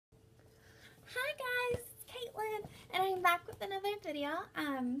And I'm back with another video.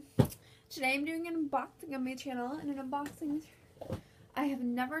 Today I'm doing an unboxing on my channel, and an unboxing I have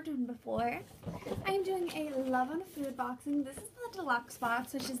never done before. I am doing a Love on Food boxing. This is the deluxe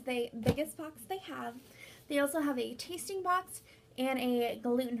box, which is the biggest box they have. They also have a tasting box and a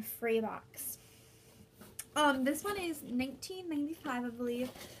gluten-free box. This one is $19.95, I believe,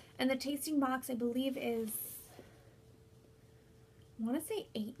 and the tasting box, I believe, is, I want to say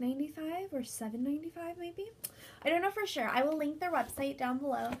 $8.95 or $7.95 maybe. I don't know for sure. I will link their website down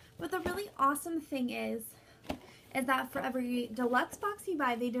below. But the really awesome thing is that for every deluxe box you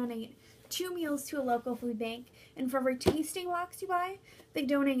buy, they donate 2 meals to a local food bank. And for every tasting box you buy, they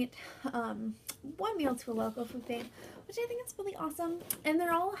donate 1 meal to a local food bank, which I think is really awesome. And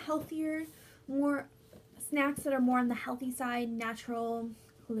they're all healthier, more snacks that are more on the healthy side, natural,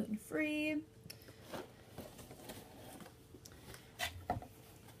 gluten-free.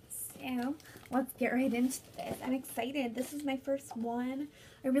 So let's get right into this. I'm excited. This is my first one.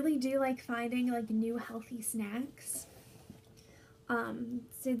 I really do like finding new healthy snacks.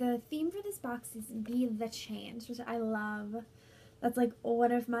 So the theme for this box is Be the Change, which I love. That's like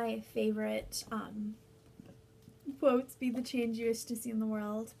one of my favorite quotes, be the change you wish to see in the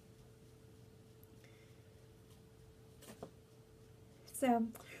world. So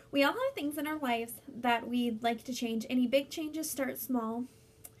we all have things in our lives that we'd like to change. Any big changes start small,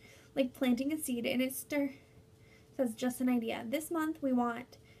 like planting a seed, and it says just an idea. This month we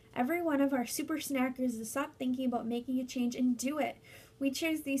want every one of our super snackers to stop thinking about making a change and do it. We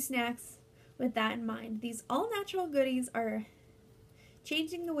choose these snacks with that in mind. These all-natural goodies are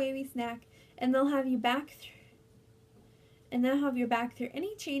changing the way we snack, and they'll have you back through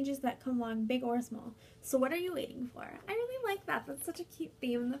any changes that come along, big or small. So what are you waiting for? I really like that. That's such a cute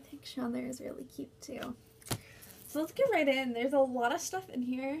theme, and the picture on there is really cute too. So let's get right in. There's a lot of stuff in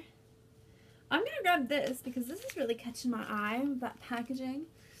here. I'm going to grab this because this is really catching my eye with that packaging.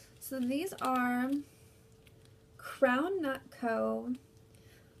 So these are Crown Nut Co.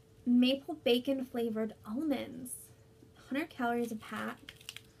 Maple Bacon Flavored Almonds. 100 calories a pack.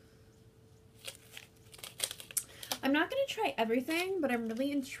 I'm not going to try everything, but I'm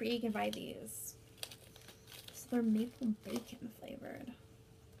really intrigued by these. So they're maple bacon flavored.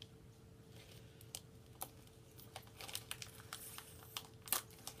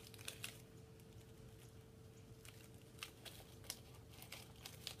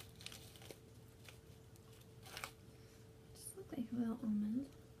 Just look like a little almond.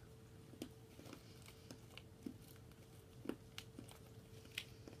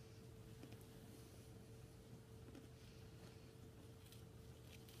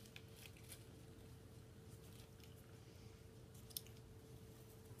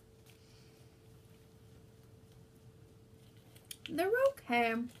 They're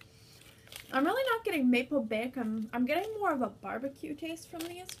okay. I'm really not getting maple bacon. I'm getting more of a barbecue taste from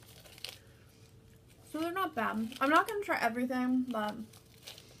these. So they're not bad. I'm not going to try everything, but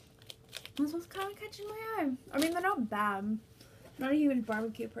this was kind of catching my eye. I mean, they're not bad. I'm not a huge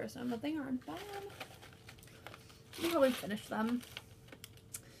barbecue person, but they aren't bad. I'll probably finish them.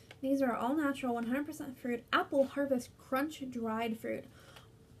 These are all natural, 100% fruit, apple harvest crunch dried fruit.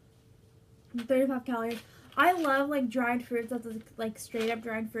 35 calories. I love dried fruits that's like straight up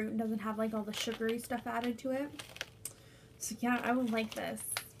dried fruit and doesn't have all the sugary stuff added to it. So yeah, I will like this.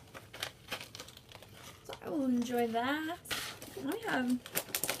 So I will enjoy that. I have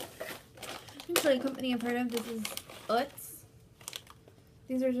actually a company I've heard of. This is Utz.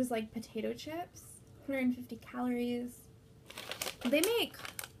 These are just potato chips. 150 calories. They make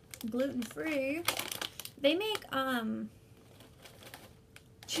gluten-free. They make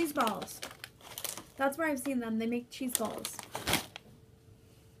cheese balls. That's where I've seen them. They make cheese balls.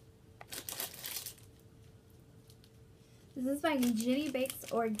 This is by Ginny Bakes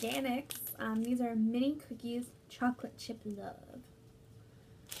Organics. These are mini cookies, chocolate chip love.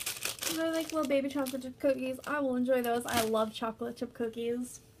 They're like little baby chocolate chip cookies. I will enjoy those. I love chocolate chip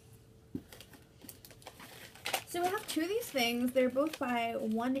cookies. So we have 2 of these things. They're both by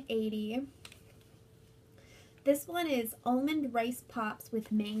 $1.80. This one is almond rice pops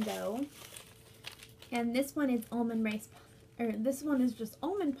with mango. And this one is this one is just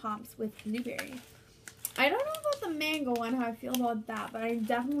almond pops with blueberry. I don't know about the mango one, how I feel about that, but I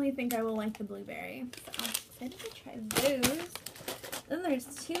definitely think I will like the blueberry. So I'm excited to try those. Then there's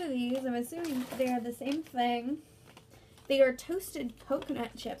 2 of these. I'm assuming they are the same thing. They are toasted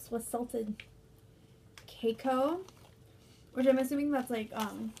coconut chips with salted cacao, which I'm assuming that's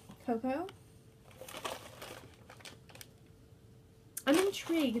cocoa. I'm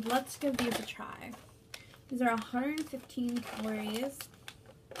intrigued. Let's give these a try. These are 115 calories.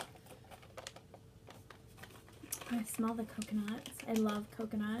 I smell the coconuts. I love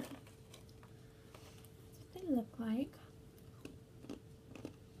coconut. That's what they look like.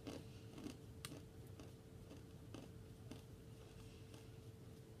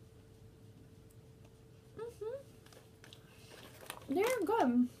 They're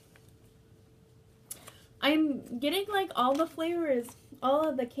good. I'm getting like all the flavors, all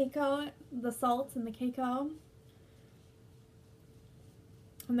of the cacao, the salts and the cacao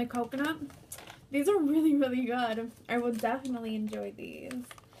and the coconut. These are really, really good. I will definitely enjoy these.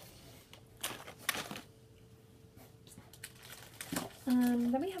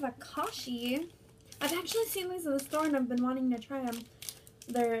 Then we have a Kashi. I've actually seen these in the store and I've been wanting to try them.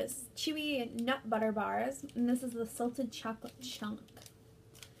 There's chewy nut butter bars, and this is the salted chocolate chunk.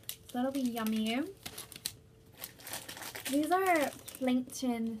 So that'll be yummy. These are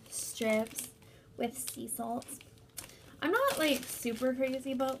plankton strips with sea salt. I'm not like super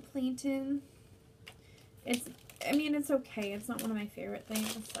crazy about plankton. I mean, it's okay. It's not one of my favorite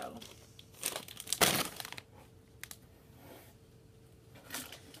things, so.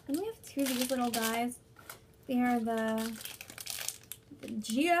 And we have two of these little guys. They are the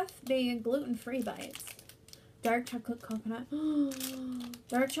GF Big gluten-free bites. Dark chocolate coconut.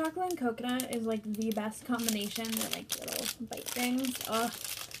 Dark chocolate and coconut is like the best combination. They're like little bite things. Ugh.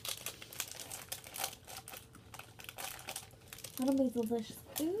 That'll be delicious.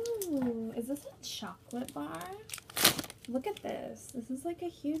 Ooh, is this a chocolate bar? Look at this. This is like a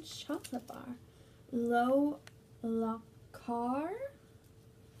huge chocolate bar. Low Lacar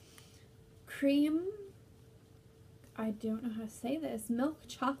cream. I don't know how to say this. Milk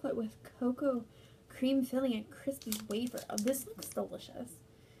chocolate with cocoa cream filling and crispy wafer. Oh, this looks delicious.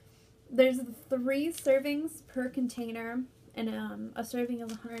 There's 3 servings per container, and a serving is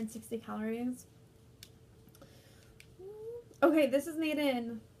 160 calories. Okay, this is made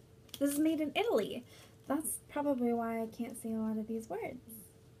in Italy. That's probably why I can't say a lot of these words.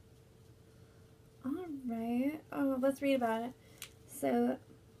 Alright. Oh, let's read about it. So,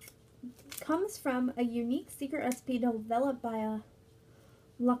 comes from a unique secret recipe developed by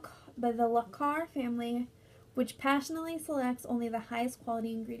the Lacar family, which passionately selects only the highest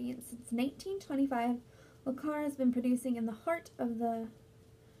quality ingredients. Since 1925, Lacar has been producing in the heart of the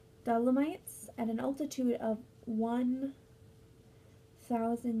Dolomites at an altitude of 1,000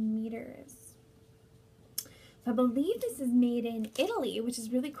 meters. So I believe this is made in Italy, which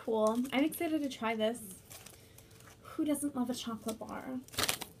is really cool. I'm excited to try this. Who doesn't love a chocolate bar?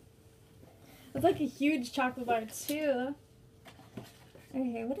 It's like a huge chocolate bar too.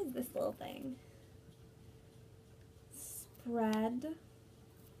 Okay, what is this little thing? Spread.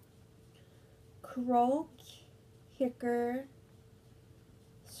 Kroll Kicker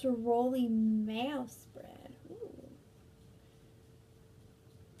Ciroli mayo spread. Ooh.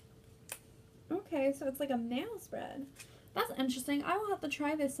 Okay, so it's like a mayo spread. That's interesting. I will have to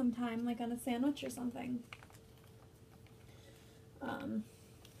try this sometime, like on a sandwich or something.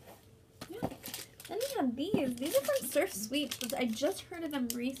 Yeah. Then we have these. These are from Surf Sweets. I just heard of them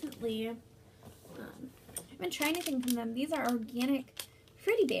recently. I haven't tried anything from them. These are organic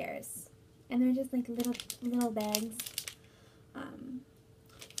Fruity Bears. And they're just like little bags.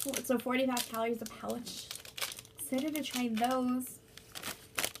 So 45 calories a pouch. Excited to try those.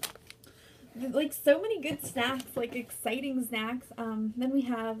 Like so many good snacks, like exciting snacks. Then we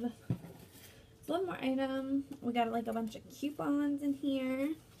have one more item. We got like a bunch of coupons in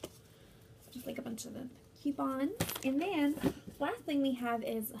here. Just like a bunch of the coupons. And then last thing we have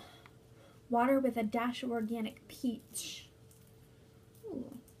is water with a dash of organic peach.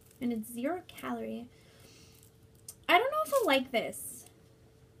 Ooh. And it's 0 calorie. I don't know if I like this.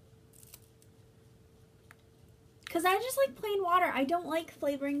 Because I just like plain water. I don't like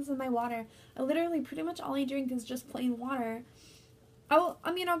flavorings in my water. I literally pretty much all I drink is just plain water. I'll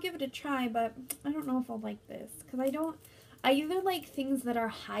give it a try, but I don't know if I'll like this. Because I either like things that are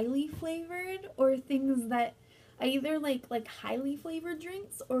highly flavored or things that, I either like highly flavored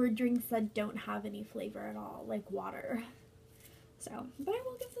drinks or drinks that don't have any flavor at all, like water. So, but I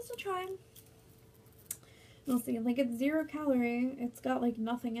will give this a try. We'll see. Like, it's 0 calorie. It's got like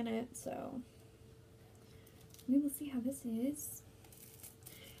nothing in it, so we will see how this is.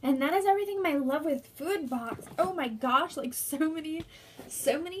 And that is everything my Love with Food box. Oh my gosh, like so many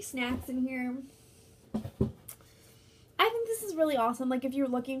snacks in here. I think this is really awesome. Like if you're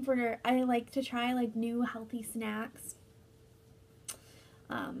looking for, I like to try like new healthy snacks.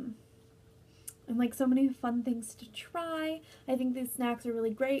 And like so many fun things to try. I think these snacks are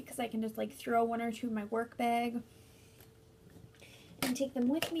really great because I can just like throw 1 or 2 in my work bag and take them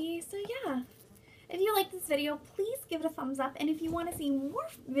with me. So yeah. If you like this video, please give it a thumbs up. And if you want to see more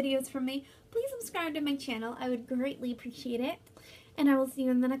videos from me, please subscribe to my channel. I would greatly appreciate it. And I will see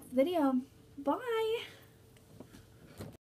you in the next video. Bye!